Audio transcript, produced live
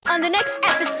on the next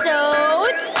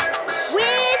episodes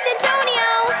with Antonio.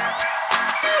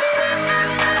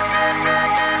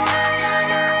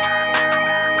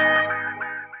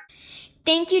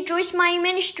 Thank you, Joyce Meyer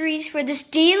Ministries, for this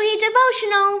daily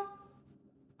devotional.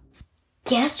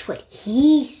 Guess what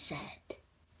he said?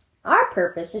 Our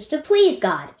purpose is to please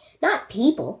God, not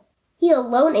people. He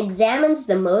alone examines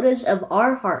the motives of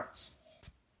our hearts.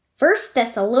 1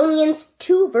 Thessalonians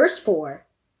 2 verse 4.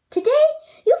 Today,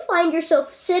 you'll find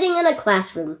yourself sitting in a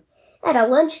classroom, at a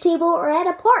lunch table, or at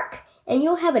a park, and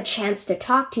you'll have a chance to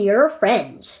talk to your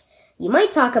friends. You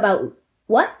might talk about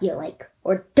what you like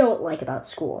or don't like about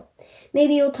school.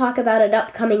 Maybe you'll talk about an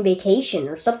upcoming vacation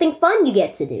or something fun you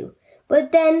get to do.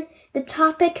 But then the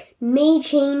topic may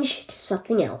change to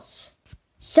something else.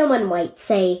 Someone might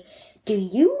say, "Do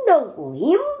you know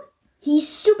Liam? He's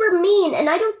super mean and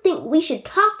I don't think we should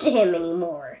talk to him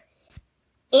anymore."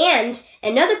 And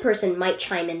another person might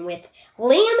chime in with,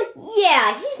 "Liam,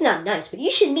 yeah, he's not nice, but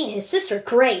you should meet his sister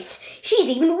Grace. She's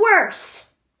even worse."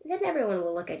 Then everyone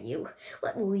will look at you.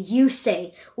 What will you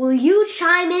say? Will you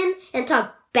chime in and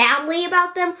talk badly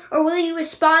about them, or will you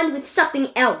respond with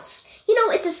something else? You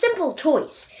know, it's a simple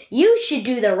choice. You should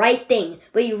do the right thing,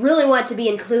 but you really want to be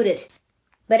included.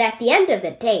 But at the end of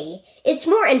the day, it's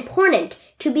more important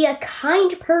to be a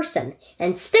kind person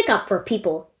and stick up for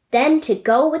people than to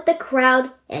go with the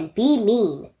crowd and be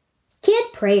mean.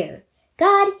 Kid prayer.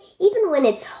 God, even when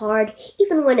it's hard,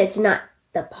 even when it's not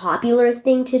the popular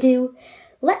thing to do,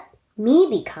 let me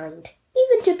be kind,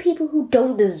 even to people who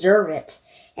don't deserve it,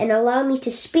 and allow me to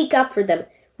speak up for them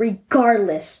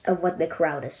regardless of what the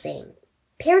crowd is saying.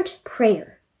 Parent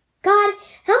prayer. God,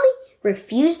 help me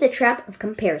refuse the trap of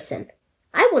comparison.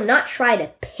 I will not try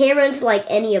to parent like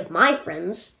any of my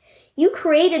friends. You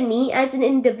created me as an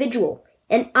individual,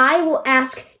 and I will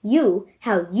ask you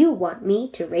how you want me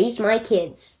to raise my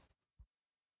kids.